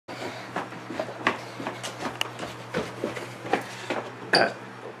Hey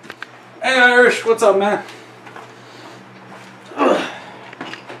Irish, what's up, man?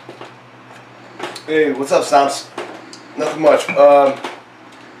 Hey, what's up, Stomps? Nothing much.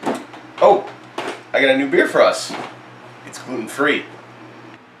 Oh, I got a new beer for us. It's gluten-free.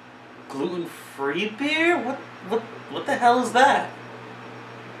 Gluten-free beer? What the hell is that?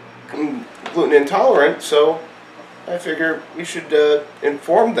 I'm gluten intolerant, so I figure we should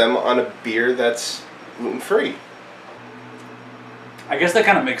inform them on a beer that's gluten-free. I guess that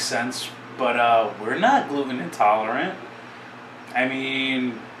kind of makes sense, but we're not gluten intolerant. I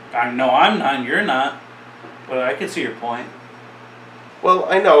mean, I know I'm not and you're not, but I can see your point. Well,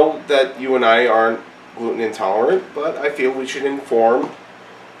 I know that you and I aren't gluten intolerant, but I feel we should inform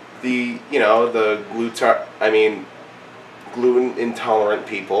the, gluten intolerant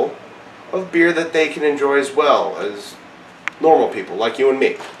people of beer that they can enjoy as well as normal people like you and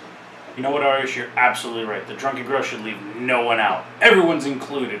me. You know what, Irish? You're absolutely right. The Drunken Grail should leave no one out. Everyone's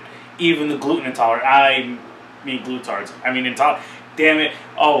included, even the gluten intolerant. I mean glutards. I mean intolerant. Damn it.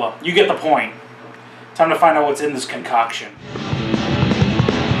 Oh, well, you get the point. Time to find out what's in this concoction.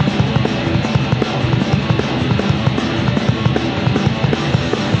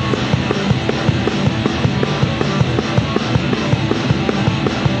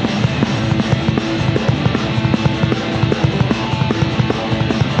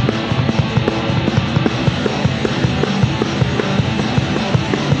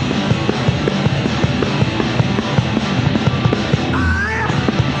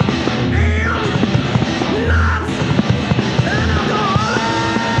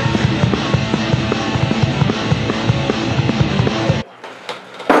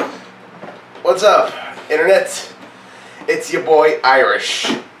 What's up, Internet? It's your boy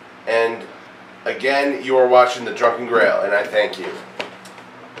Irish, and again, you are watching the Drunken Grail, and I thank you.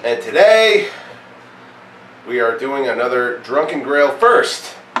 And today, we are doing another Drunken Grail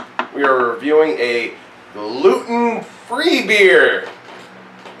first. We are reviewing a gluten-free beer.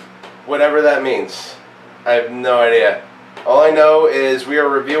 Whatever that means. I have no idea. All I know is we are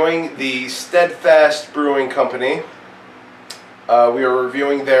reviewing the Steadfast Brewing Company. We are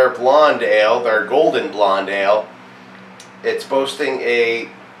reviewing their blonde ale, their golden blonde ale. It's boasting a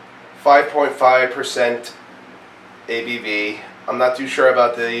 5.5% ABV. I'm not too sure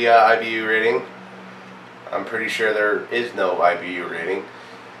about the IBU rating. I'm pretty sure there is no IBU rating.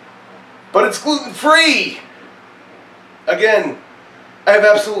 But it's gluten-free! Again, I have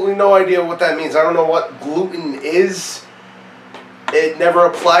absolutely no idea what that means. I don't know what gluten is. It never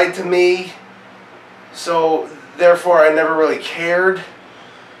applied to me. So therefore, I never really cared,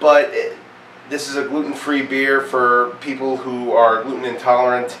 but this is a gluten-free beer for people who are gluten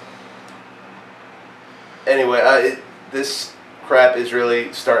intolerant. Anyway, this crap is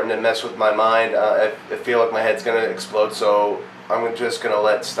really starting to mess with my mind. I feel like my head's going to explode, so I'm just going to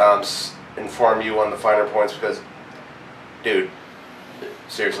let Stomps inform you on the finer points because, dude,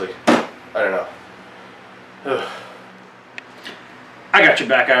 seriously, I don't know. Ugh. I got your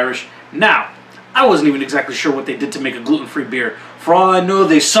back, Irish. Now, I wasn't even exactly sure what they did to make a gluten-free beer. For all I know,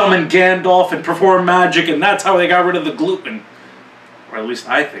 they summoned Gandalf and performed magic, and that's how they got rid of the gluten. Or at least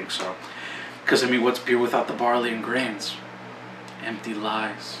I think so. Because, I mean, what's beer without the barley and grains? Empty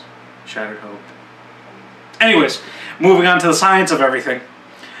lies. Shattered hope. Anyways, moving on to the science of everything.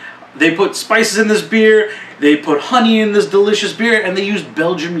 They put spices in this beer, they put honey in this delicious beer, and they used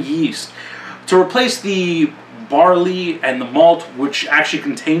Belgian yeast. To replace the barley and the malt, which actually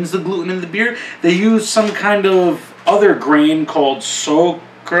contains the gluten in the beer, they use some kind of other grain called sorghum.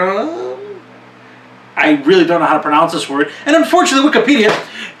 I really don't know how to pronounce this word, and unfortunately Wikipedia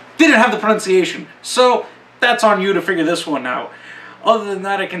didn't have the pronunciation, so that's on you to figure this one out. Other than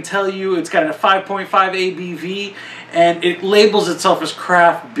that, I can tell you it's got a 5.5 ABV, and it labels itself as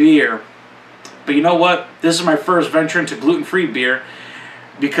craft beer. But you know what? This is my first venture into gluten-free beer,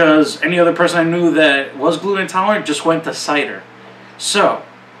 because any other person I knew that was gluten intolerant just went to cider. So,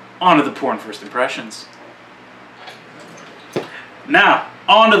 on to the pour and first impressions. Now,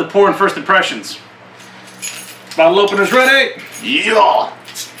 on to the pour and first impressions. Bottle opener's ready. Yeah!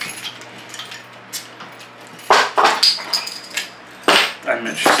 I'm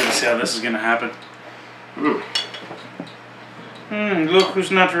interested to see how this is going to happen. Look who's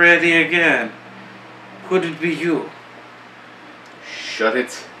not ready again. Could it be you? Shut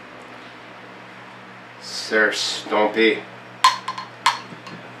it, Sir Stompy.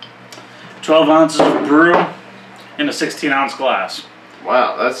 12 ounces of brew in a 16-ounce glass.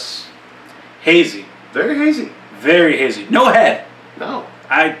 Wow, that's Hazy. very hazy. Very hazy. No head. No.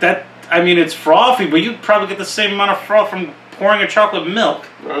 I mean, it's frothy, but you'd probably get the same amount of froth from pouring a chocolate milk.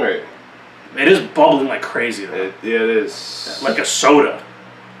 Alright. It is bubbling like crazy, though. Yeah, it is. Like a soda.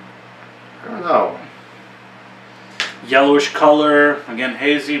 I don't know. Yellowish color, again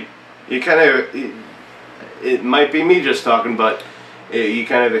hazy. You kind of, it might be me just talking, but you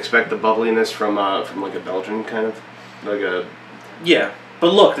kind of expect the bubbliness from like a Belgian kind of, like a. Yeah,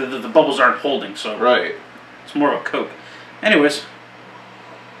 but look, the bubbles aren't holding, so Right. it's more of a Coke. Anyways.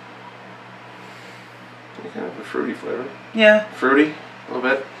 Kind of a fruity flavor. Yeah. Fruity, a little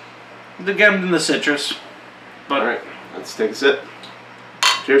bit. Again, in the citrus. But all right, let's take a sip.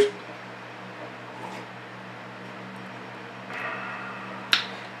 Cheers.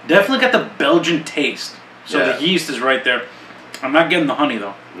 Definitely got the Belgian taste. So Yeah. the yeast is right there. I'm not getting the honey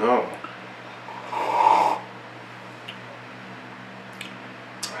though. No.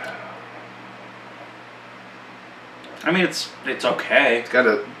 I mean, it's okay. It's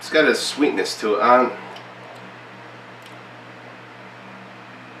got a sweetness to it.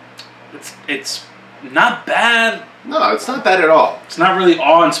 It's not bad. No, it's not bad at all. It's not really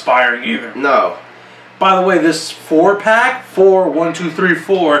awe-inspiring either. No. By the way, this 4-pack, 1, 2, 3,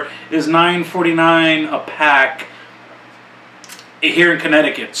 4, is $9.49 a pack here in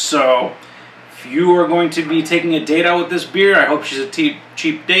Connecticut. So if you are going to be taking a date out with this beer, I hope she's a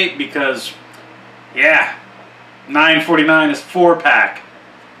cheap date because, yeah, $9.49 is 4-pack.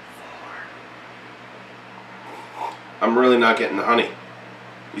 I'm really not getting the honey.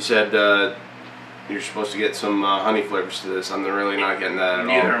 You said you're supposed to get some honey flavors to this. I'm really not getting that at all.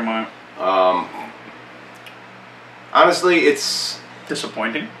 Neither am I. Honestly, it's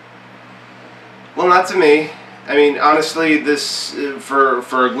disappointing. Well, not to me. I mean, honestly, this for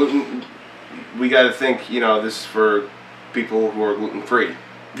gluten, we got to think. You know, this is for people who are gluten free.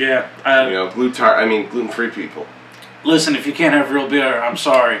 Yeah. You know, gluten free people. Listen, if you can't have real beer, I'm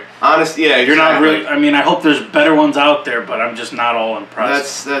sorry. Honestly, yeah, you're not really. I mean, I hope there's better ones out there, but I'm just not all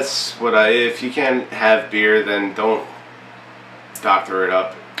impressed. That's what if you can't have beer, then don't doctor it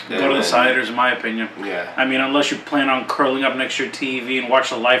up. Go to the ciders, in my opinion. Yeah. I mean, unless you plan on curling up next to your TV and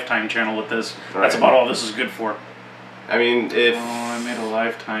watch the Lifetime channel with this, right. That's about all this is good for. I mean, if... Oh, I made a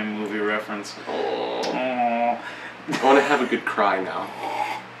Lifetime movie reference. Oh. I want to have a good cry now.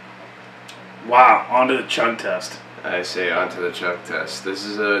 Wow, on to the chug test. I say on to the chug test. This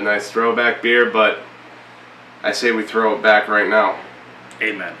is a nice throwback beer, but I say we throw it back right now.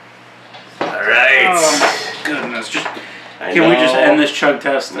 Amen. All right. Oh, my goodness. Can we just end this chug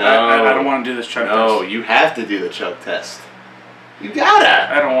test? No. I don't want to do this chug test. No, you have to do the chug test. You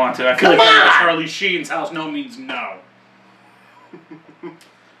gotta. I don't want to. I feel like I'm at Charlie Sheen's house. No means no.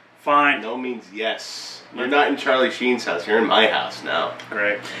 Fine. No means yes. You're not in Charlie Sheen's house. You're in my house now.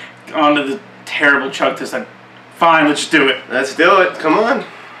 Great. On to the terrible chug test. Fine, let's just do it. Let's do it. Come on.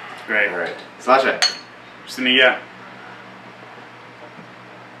 Great. All right. Slasha. Just in a yeah.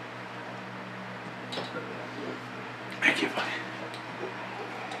 Thank you, buddy.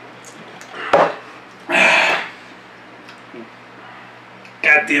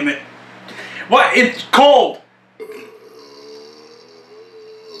 God damn it. What? It's cold!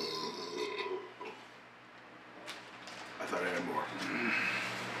 I thought I had more.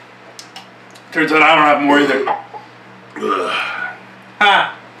 Turns out I don't have more either.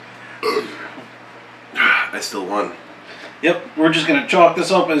 Ha! I still won. Yep, we're just gonna chalk this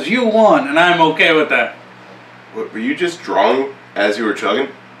up as you won, and I'm okay with that. What, were you just drawing as you were chugging?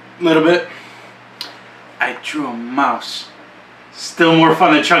 A little bit. I drew a mouse. Still more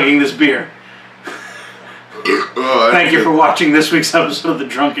fun than chugging this beer. Thank you for watching this week's episode of the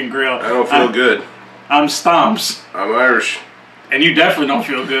Drunken Grail. I don't feel good. I'm Stomps. I'm Irish. And you definitely don't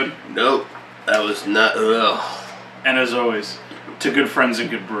feel good. Nope. That was not... Ugh. And as always, to good friends and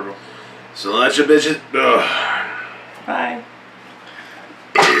good brew. So that's your bitches. Ugh. Bye.